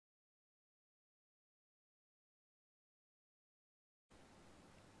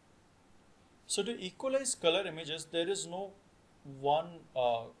So to equalize color images, there is no one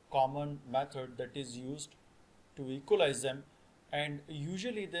common method that is used to equalize them, and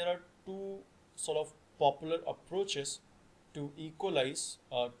usually there are two sort of popular approaches to equalize,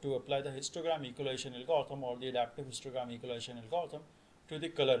 to apply the histogram equalization algorithm or the adaptive histogram equalization algorithm to the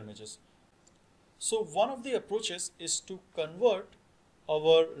color images. So one of the approaches is to convert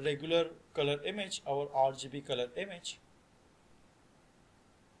our regular color image, our RGB color image.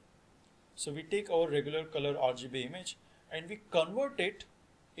 So we take our regular color RGB image and we convert it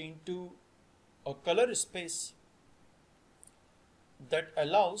into a color space that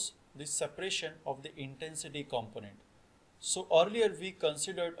allows the separation of the intensity component. So earlier we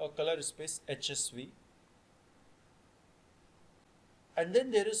considered a color space HSV, and then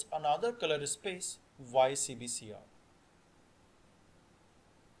there is another color space YCBCR.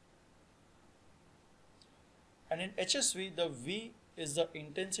 And in HSV, the V is the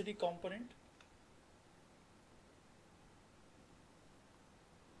intensity component,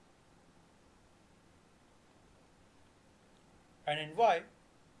 and in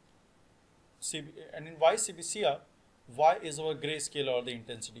YCBCR, Y is our grayscale or the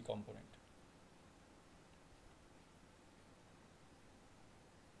intensity component.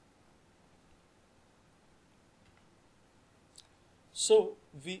 So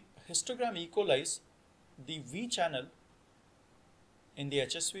we histogram equalize the V channel in the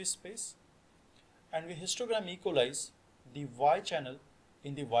HSV space, and we histogram equalize the Y channel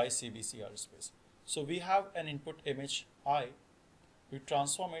in the YCBCR space. So we have an input image I, we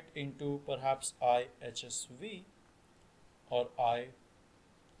transform it into perhaps IHSV or IYCBCR.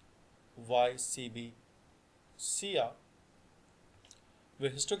 We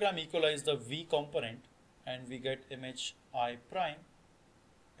histogram equalize the V component and we get image I prime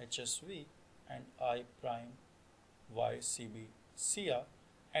HSV and I prime YCBCR,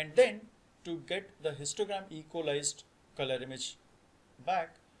 and then to get the histogram equalized color image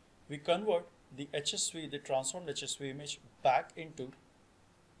back, we convert the HSV, the transformed HSV image, back into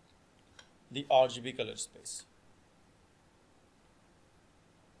the RGB color space.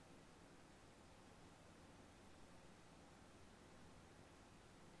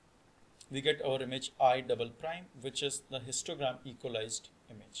 We get our image I double prime, which is the histogram equalized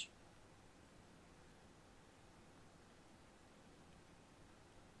image.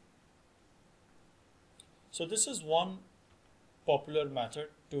 So this is one popular method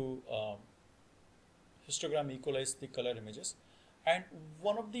to histogram equalize the color images, and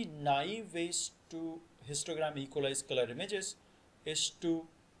one of the naive ways to histogram equalize color images is to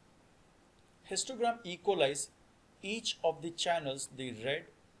histogram equalize each of the channels, the red,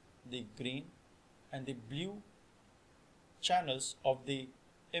 the green and the blue channels of the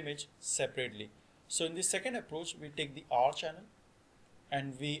image separately. So in the second approach, we take the R channel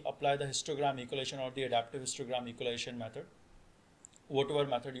and we apply the histogram equalization or the adaptive histogram equalization method. Whatever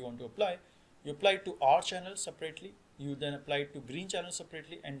method you want to apply, you apply it to R channel separately, you then apply it to green channel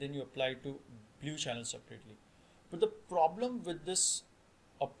separately, and then you apply it to blue channel separately. But the problem with this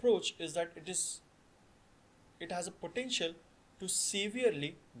approach is that it has a potential to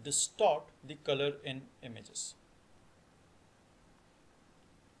severely distort the color in images.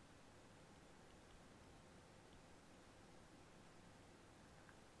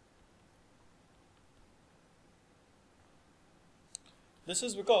 This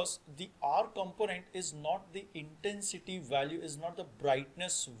is because the R component is not the intensity value, is not the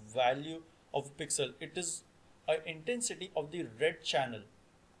brightness value of a pixel. It is an intensity of the red channel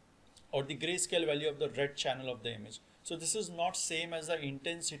or the grayscale value of the red channel of the image. So this is not same as the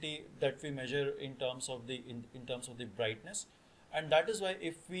intensity that we measure in terms of the in terms of the brightness, and that is why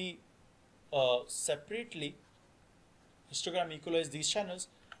if we separately histogram equalize these channels,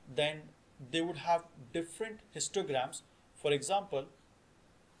 then they would have different histograms. For example,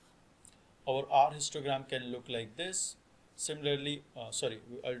 our R histogram can look like this. Similarly, I'll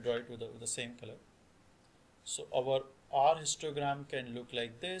draw it with the same color. So our R histogram can look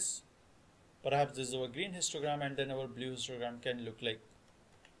like this. Perhaps this is our green histogram, and then our blue histogram can look like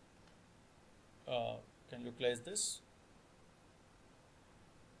this.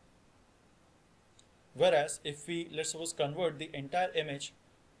 Whereas if we, let's suppose, convert the entire image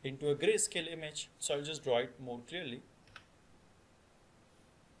into a grayscale image, so I'll just draw it more clearly.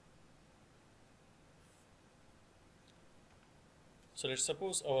 So let's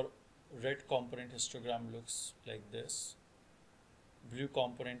suppose our red component histogram looks like this, blue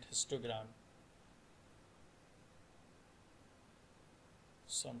component histogram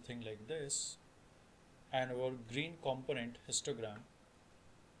something like this, and our green component histogram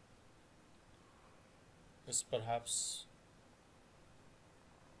is perhaps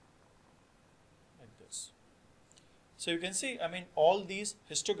channels. So you can see, I mean, all these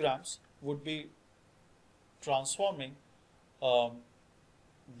histograms would be transforming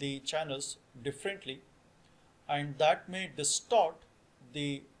the channels differently, and that may distort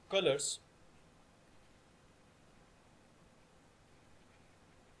the colors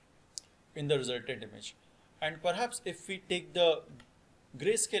in the resultant image. And perhaps if we take the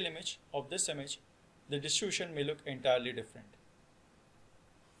grayscale image of this image, the distribution may look entirely different.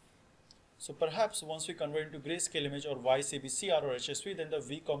 So perhaps once we convert into grayscale image or YCBCR or HSV, then the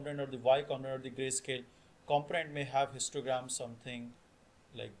V component or the Y component or the grayscale component may have histogram something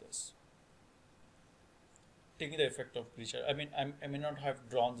like this, taking the effect of creature. I mean, I may not have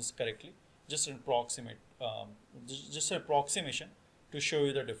drawn this correctly, just an approximation to show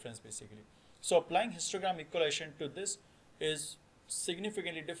you the difference basically. So applying histogram equalization to this is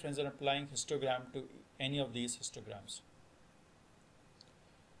significantly different than applying histogram to any of these histograms.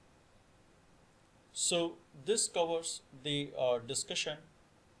 So this covers the discussion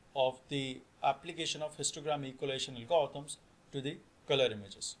of the application of histogram equalization algorithms to the color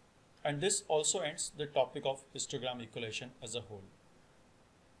images. And this also ends the topic of histogram equalization as a whole.